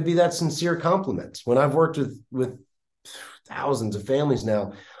 Or it could be that sincere compliment. When I've worked with thousands of families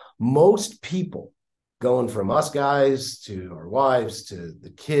now, most people, going from us guys to our wives to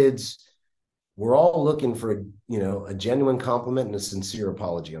the kids, we're all looking for a genuine compliment and a sincere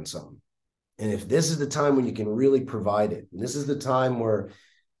apology on something. And if this is the time when you can really provide it, and this is the time where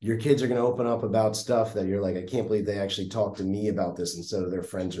your kids are going to open up about stuff that you're like, I can't believe they actually talk to me about this instead of their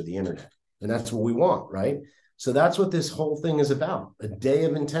friends or the internet. And that's what we want, right? So that's what this whole thing is about. A day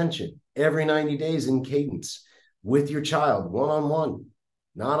of intention every 90 days in cadence with your child, one-on-one,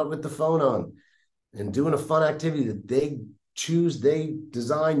 not with the phone on, and doing a fun activity that they choose, they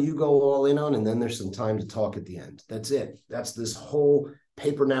design, you go all in on, and then there's some time to talk at the end. That's it. That's this whole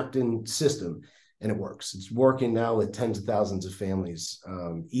paper napkin system, and it works. It's working now with tens of thousands of families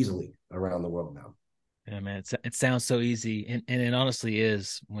easily around the world now. Yeah, man, it sounds so easy, and it honestly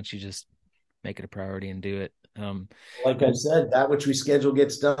is once you just make it a priority and do it. Like I said, that which we schedule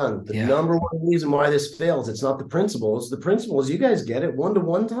gets done. The Yeah. number one reason why this fails, it's not the principles. The principles, you guys get it,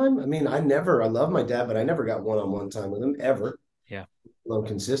 one-to-one time. I mean, I love my dad, but I never got one-on-one time with him ever. Yeah.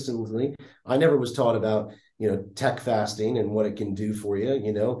 Consistently. I never was taught about, tech fasting and what it can do for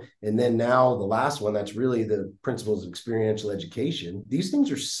you, and then now the last one, that's really the principles of experiential education. These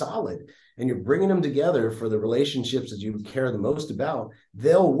things are solid, and you're bringing them together for the relationships that you care the most about.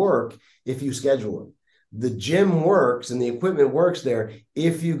 They'll work if you schedule them. The gym works and the equipment works there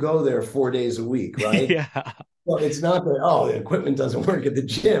if you go there 4 days a week, right? Yeah. Well, it's not that, the equipment doesn't work at the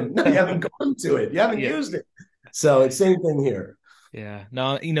gym. No, you haven't gone to it. You haven't used it. So it's same thing here. Yeah.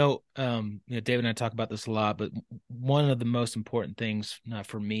 No, David and I talk about this a lot, but one of the most important things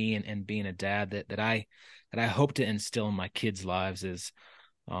for me and being a dad that I hope to instill in my kids' lives is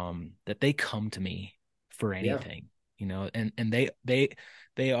that they come to me for anything, and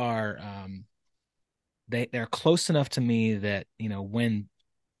they are they're close enough to me that,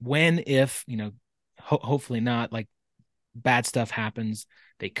 if, hopefully not, like, bad stuff happens,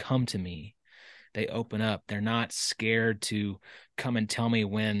 they come to me. They open up. They're not scared to come and tell me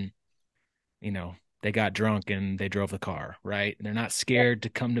when, they got drunk and they drove the car, right? They're not scared to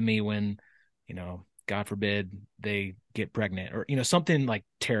come to me when, God forbid, they get pregnant or, something like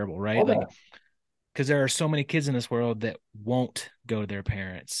terrible, right? Like, because there are so many kids in this world that won't go to their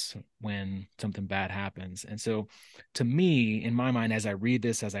parents when something bad happens. And so to me, in my mind, as I read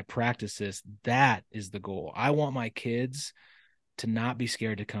this, as I practice this, that is the goal. I want my kids to not be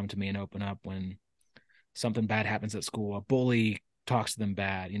scared to come to me and open up when something bad happens at school, a bully talks to them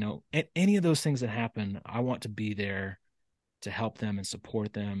bad, any of those things that happen. I want to be there to help them and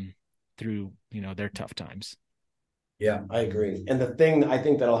support them through, their tough times. Yeah, I agree. And the thing I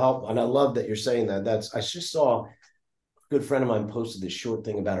think that'll help, and I love that you're saying that, I just saw a good friend of mine posted this short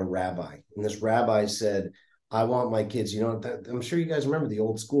thing about a rabbi. And this rabbi said, I want my kids, I'm sure you guys remember the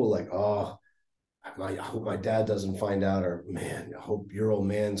old school, like, I hope my dad doesn't find out, or man, I hope your old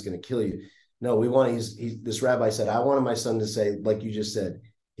man's going to kill you. No, this rabbi said, I wanted my son to say, like you just said,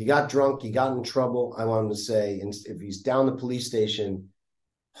 he got drunk, he got in trouble. I want him to say, and if he's down the police station,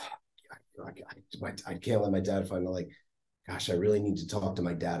 I can't let my dad find out, like, gosh, I really need to talk to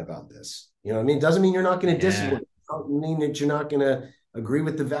my dad about this. You know what I mean? It doesn't mean you're not going to disagree. It doesn't mean that you're not going to agree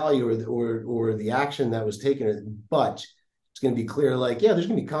with the value or the action that was taken, but it's going to be clear, like, yeah, there's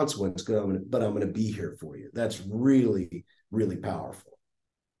going to be consequence, but I'm going to be here for you. That's really, really powerful.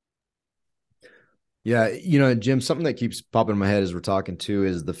 Yeah. Jim, something that keeps popping in my head as we're talking too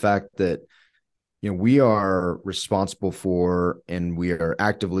is the fact that, we are responsible for, and we are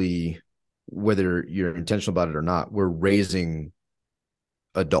actively, whether you're intentional about it or not, we're raising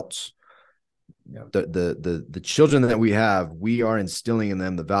adults. Yeah. The children that we have, we are instilling in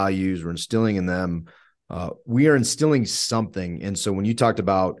them the values, we're instilling in them, we are instilling something. And so when you talked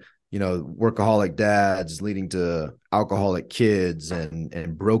about, workaholic dads leading to alcoholic kids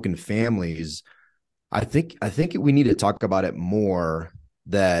and broken families, I think we need to talk about it more,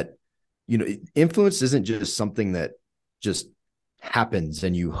 that, influence isn't just something that just happens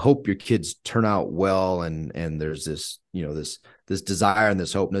and you hope your kids turn out well. And there's this, this desire and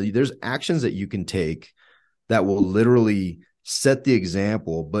this hope. No, there's actions that you can take that will literally set the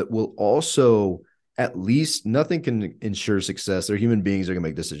example, but will also, at least, nothing can ensure success. They're human beings, they're going to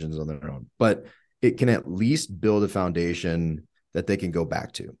make decisions on their own, but it can at least build a foundation that they can go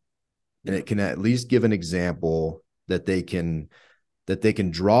back to. And it can at least give an example that they can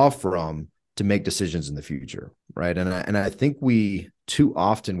draw from to make decisions in the future. Right. And I think we too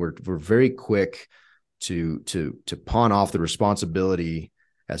often we're very quick to pawn off the responsibility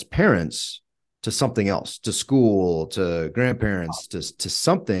as parents to something else, to school, to grandparents, to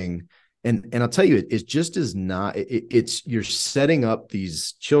something. And I'll tell you, it just is not, it's you're setting up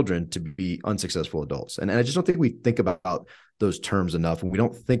these children to be unsuccessful adults. And I just don't think we think about those terms enough. And we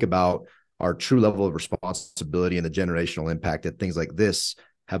don't think about our true level of responsibility and the generational impact that things like this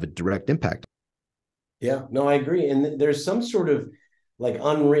have a direct impact. Yeah, no, I agree. And there's some sort of like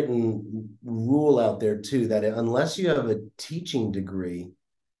unwritten rule out there too, that unless you have a teaching degree,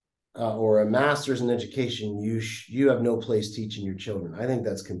 or a master's in education, you have no place teaching your children. I think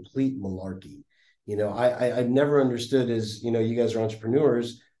that's complete malarkey. I've never understood as, you guys are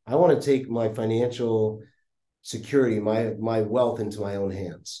entrepreneurs. I want to take my financial security, my wealth into my own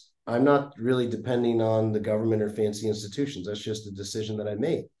hands. I'm not really depending on the government or fancy institutions. That's just a decision that I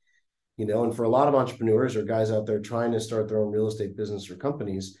made. And for a lot of entrepreneurs or guys out there trying to start their own real estate business or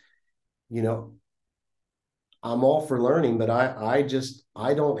companies, I'm all for learning, but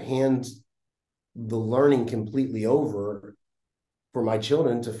I don't hand the learning completely over for my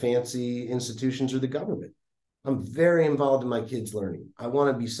children to fancy institutions or the government. I'm very involved in my kids' learning. I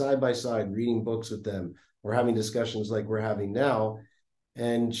want to be side by side reading books with them or having discussions like we're having now.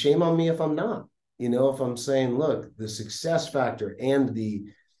 And shame on me if I'm not. If I'm saying, look, the success factor and the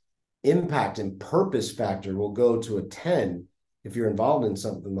impact and purpose factor will go to a 10 if you're involved in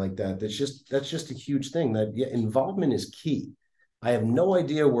something like that. That's just a huge thing. That involvement is key. I have no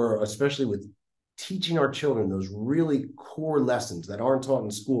idea where, especially with teaching our children those really core lessons that aren't taught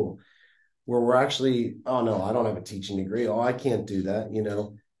in school, where we're actually, oh no, I don't have a teaching degree. Oh, I can't do that.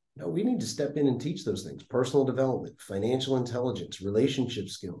 No, we need to step in and teach those things: personal development, financial intelligence, relationship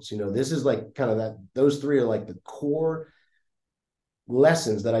skills. This is like kind of that, those three are like the core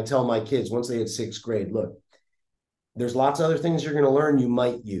lessons that I tell my kids once they hit sixth grade. Look, there's lots of other things you're going to learn you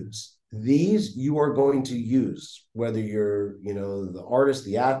might use. These you are going to use, whether you're, the artist,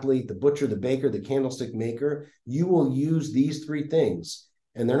 the athlete, the butcher, the baker, the candlestick maker, you will use these three things.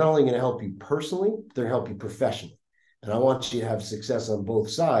 And they're not only going to help you personally, they're going to help you professionally. And I want you to have success on both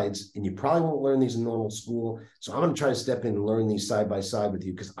sides. And you probably won't learn these in normal school. So I'm going to try to step in and learn these side by side with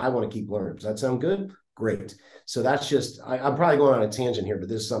you because I want to keep learning. Does that sound good? Great. So that's just, I'm probably going on a tangent here, but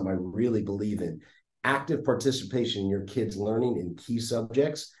this is something I really believe in. Active participation in your kids' learning in key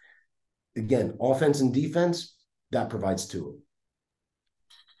subjects. Again, offense and defense, that provides two of them.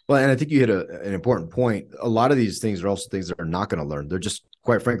 Well, and I think you hit an important point. A lot of these things are also things that are not going to learn. They're just,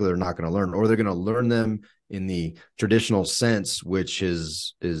 quite frankly, they're not going to learn, or they're going to learn them in the traditional sense, which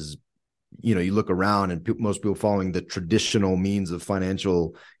is you look around and most people following the traditional means of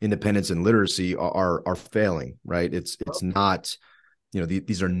financial independence and literacy are failing, right? It's not,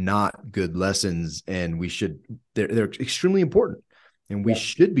 these are not good lessons, and they're extremely important, and we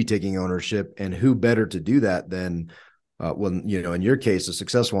should be taking ownership. And who better to do that than in your case, a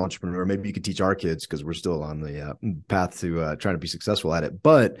successful entrepreneur? Maybe you could teach our kids because we're still on the path to trying to be successful at it.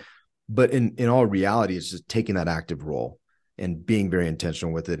 But in all reality, it's just taking that active role and being very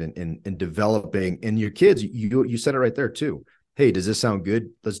intentional with it and developing. And your kids, you said it right there too. Hey, does this sound good?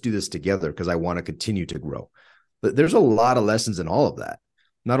 Let's do this together because I want to continue to grow. But there's a lot of lessons in all of that.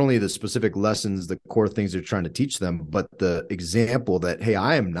 Not only the specific lessons, the core things they're trying to teach them, but the example that, hey,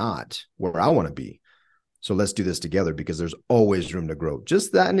 I am not where I want to be. So let's do this together because there's always room to grow.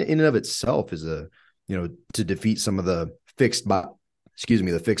 Just that in and of itself is to defeat some of the fixed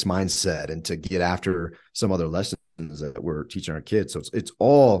mindset and to get after some other lessons that we're teaching our kids. So it's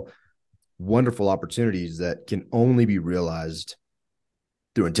all wonderful opportunities that can only be realized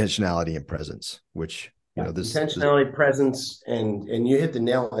through intentionality and presence, which, intentionality, presence, and you hit the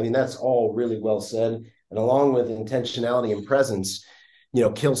nail. I mean, that's all really well said. And along with intentionality and presence,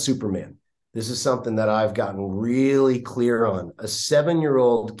 kill Superman. This is something that I've gotten really clear on. A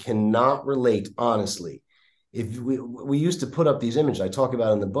 7-year-old cannot relate honestly. If we used to put up these images I talk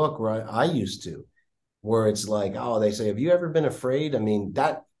about in the book, where I used to, where it's like, oh, they say, have you ever been afraid? I mean,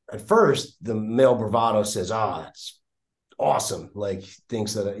 that at first the male bravado says, that's awesome. Like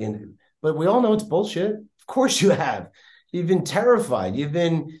thinks that, but we all know it's bullshit. Of course you have. You've been terrified. You've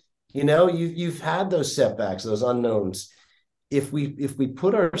been, you've had those setbacks, those unknowns. If we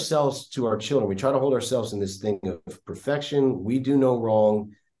put ourselves to our children, we try to hold ourselves in this thing of perfection. We do no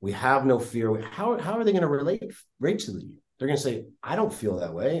wrong. We have no fear. How are they going to relate to you? They're going to say, I don't feel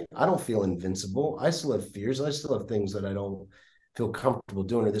that way. I don't feel invincible. I still have fears. I still have things that I don't feel comfortable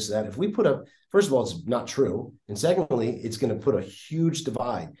doing or this or that. If we put up, first of all, it's not true. And secondly, it's going to put a huge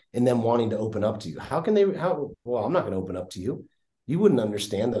divide in them wanting to open up to you. Well, I'm not going to open up to you. You wouldn't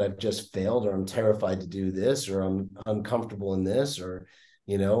understand that I've just failed, or I'm terrified to do this, or I'm uncomfortable in this, or,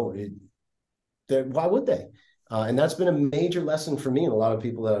 why would they? And that's been a major lesson for me and a lot of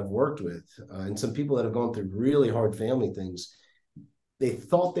people that I've worked with, and some people that have gone through really hard family things. They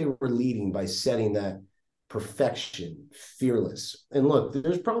thought they were leading by setting that perfection, fearless. And look,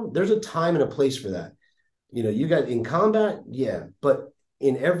 there's a time and a place for that. You got in combat, yeah, but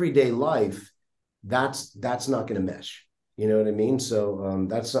in everyday life, that's not going to mesh. You know what I mean? So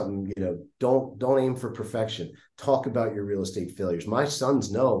that's something, don't aim for perfection. Talk about your real estate failures. My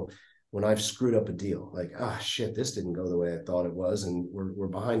sons know when I've screwed up a deal, like, ah, oh, shit, this didn't go the way I thought it was, and we're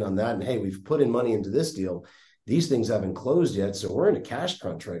behind on that. And hey, we've put in money into this deal. These things haven't closed yet, so we're in a cash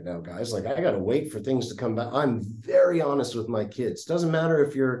crunch right now, guys. Like, I got to wait for things to come back. I'm very honest with my kids. Doesn't matter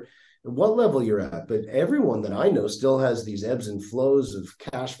if you're what level you're at, but everyone that I know still has these ebbs and flows of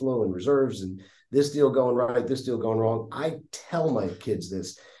cash flow and reserves, and this deal going right, this deal going wrong. I tell my kids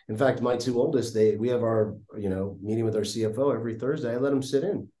this. In fact, my two oldest, we have our meeting with our CFO every Thursday. I let them sit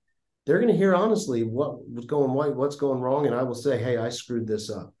in. They're going to hear honestly what's going right, what's going wrong, and I will say, hey, I screwed this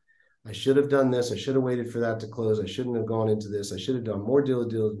up. I should have done this. I should have waited for that to close. I shouldn't have gone into this. I should have done more due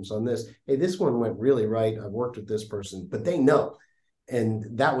diligence on this. Hey, this one went really right. I've worked with this person, but they know.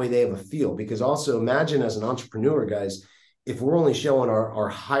 And that way they have a feel. Because also imagine as an entrepreneur, guys, if we're only showing our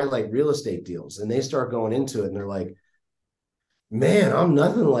highlight real estate deals and they start going into it and they're like, man, I'm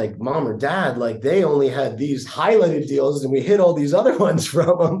nothing like mom or dad. Like they only had these highlighted deals and we hit all these other ones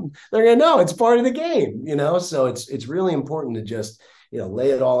from them. They're going to know it's part of the game, So it's really important to just, lay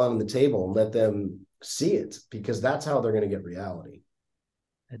it all out on the table and let them see it, because that's how they're going to get reality.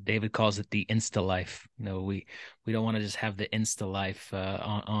 David calls it the Insta life. We don't want to just have the Insta life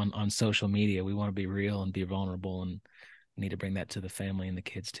on social media. We want to be real and be vulnerable, and we need to bring that to the family and the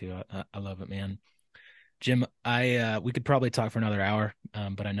kids too. I love it, man. Jim, we could probably talk for another hour,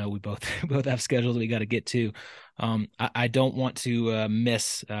 but I know we both have schedules we got to get to. I don't want to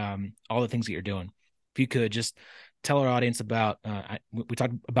miss all the things that you're doing. If you could just tell our audience about. We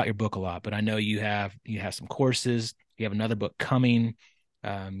talked about your book a lot, but I know you have some courses. You have another book coming.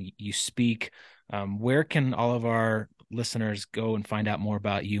 You speak. Where can all of our listeners go and find out more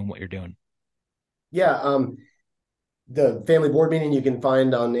about you and what you're doing? Yeah, the family board meeting you can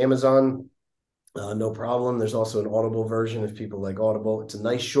find on Amazon. No problem. There's also an Audible version if people like Audible. It's a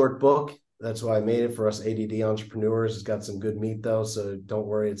nice short book. That's why I made it for us ADD entrepreneurs. It's got some good meat though, so don't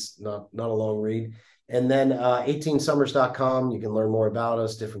worry. It's not a long read. And then 18summers.com, you can learn more about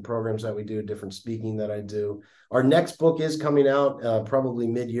us, different programs that we do, different speaking that I do. Our next book is coming out probably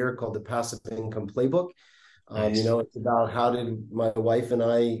mid-year, called The Passive Income Playbook. Nice. It's about how did my wife and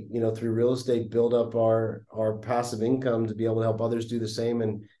I, through real estate, build up our passive income to be able to help others do the same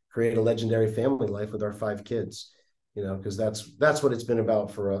and create a legendary family life with our 5 kids. Because that's what it's been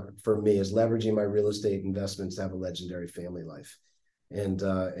about for me, is leveraging my real estate investments to have a legendary family life. And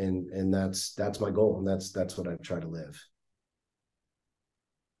that's my goal, and that's what I try to live.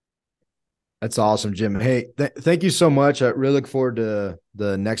 That's awesome, Jim. Hey, thank you so much. I really look forward to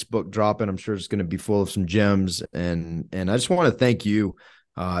the next book dropping. I'm sure it's going to be full of some gems, and I just want to thank you.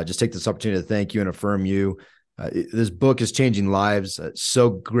 Just take this opportunity to thank you and affirm you. This book is changing lives. So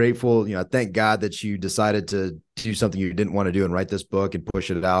grateful. I thank God that you decided to do something you didn't want to do and write this book and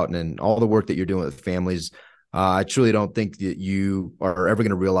push it out, and all the work that you're doing with families. I truly don't think that you are ever going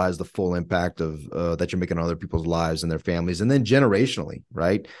to realize the full impact of that you're making on other people's lives and their families, and then generationally,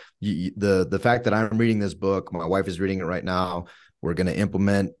 right? The fact that I'm reading this book, my wife is reading it right now. We're going to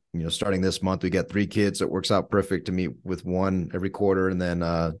implement, starting this month. We got 3 kids. So it works out perfect to meet with one every quarter, and then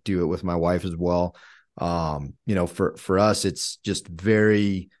do it with my wife as well. For us, it's just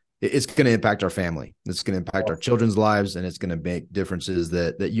it's going to impact our family. It's going to impact our children's lives, and it's going to make differences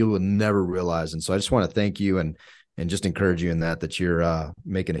that you will never realize. And so I just want to thank you and just encourage you in that you're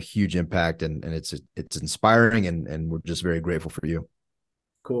making a huge impact, and it's inspiring, and we're just very grateful for you.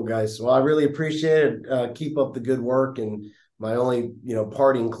 Cool, guys. Well, I really appreciate it. Keep up the good work. And my only,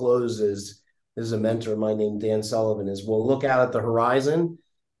 parting close is a mentor of mine named Dan Sullivan, is we'll look out at the horizon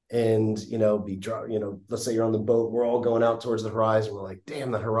and, let's say you're on the boat, we're all going out towards the horizon. We're like, damn,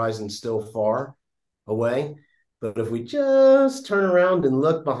 the horizon's still far away. But if we just turn around and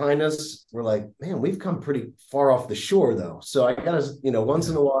look behind us, we're like, man, we've come pretty far off the shore though. So I gotta, once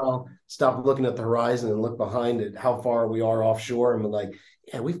in a while, stop looking at the horizon and look behind it, how far we are offshore. And we're like,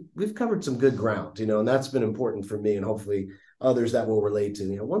 yeah, we've covered some good ground, and that's been important for me, and hopefully others that will relate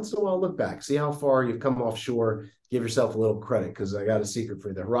to. Once in a while, look back, see how far you've come offshore, give yourself a little credit, because I got a secret for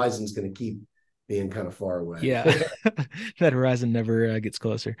you. The horizon's going to keep being kind of far away. Yeah, that horizon never gets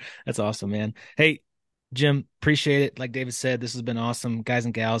closer. That's awesome, man. Hey, Jim, appreciate it. Like David said, this has been awesome. Guys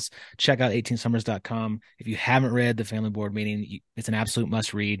and gals, check out 18summers.com. If you haven't read The Family Board Meeting, it's an absolute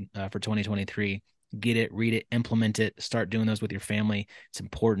must read for 2023. Get it, read it, implement it, start doing those with your family. It's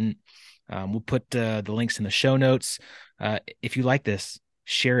important. We'll put the links in the show notes. If you like this,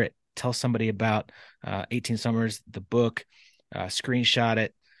 share it. Tell somebody about 18 Summers, the book, screenshot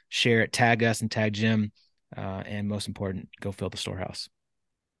it, share it, tag us and tag Jim. And most important, go fill the storehouse.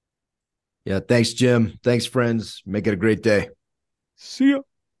 Yeah. Thanks, Jim. Thanks, friends. Make it a great day. See ya.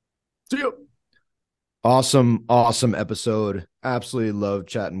 See ya. Awesome episode. Absolutely love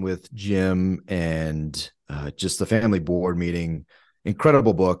chatting with Jim and just the family board meeting.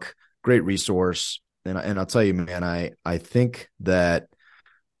 Incredible book, great resource. And I'll tell you, man, I think that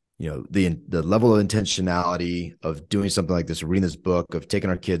the level of intentionality of doing something like this, reading this book, of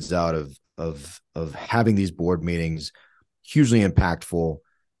taking our kids out of having these board meetings, hugely impactful,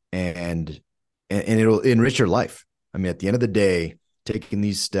 and and it'll enrich your life. I mean, at the end of the day, taking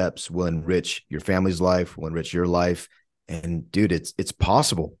these steps will enrich your family's life, will enrich your life. And dude, it's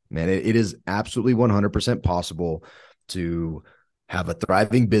possible, man. It is absolutely 100% possible to have a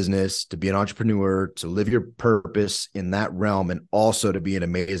thriving business, to be an entrepreneur, to live your purpose in that realm, and also to be an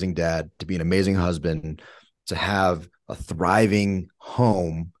amazing dad, to be an amazing husband, to have a thriving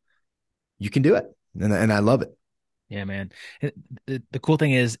home. You can do it. And I love it. Yeah, man. The cool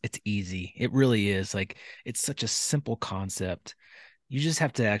thing is it's easy. It really is. Like, it's such a simple concept. You just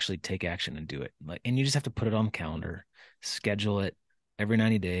have to actually take action and do it. Like, and you just have to put it on the calendar, schedule it every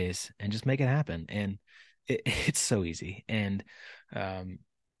 90 days, and just make it happen. And it's so easy. And um,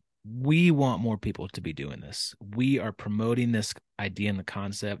 we want more people to be doing this. We are promoting this idea and the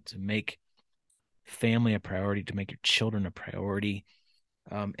concept to make family a priority, to make your children a priority.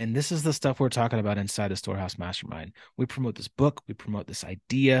 And this is the stuff we're talking about inside the Storehouse Mastermind. We promote this book, we promote this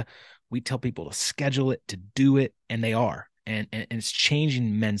idea, we tell people to schedule it, to do it, and they are. And it's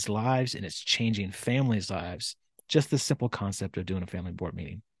changing men's lives and it's changing families' lives. Just the simple concept of doing a family board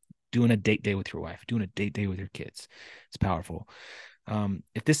meeting, doing a date day with your wife, doing a date day with your kids. It's powerful.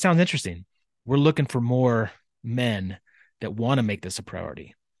 If this sounds interesting, we're looking for more men that want to make this a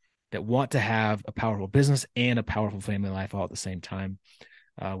priority, that want to have a powerful business and a powerful family life all at the same time.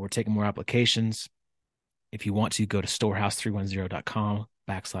 We're taking more applications. If you want to, go to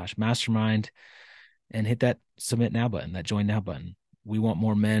storehouse310.com/mastermind and hit that submit now button, that join now button. We want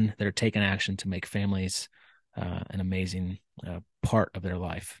more men that are taking action to make families an amazing part of their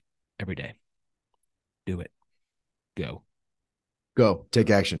life every day. Do it. Go. Go take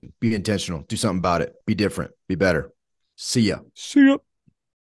action, be intentional, do something about it, be different, be better. See ya. See ya.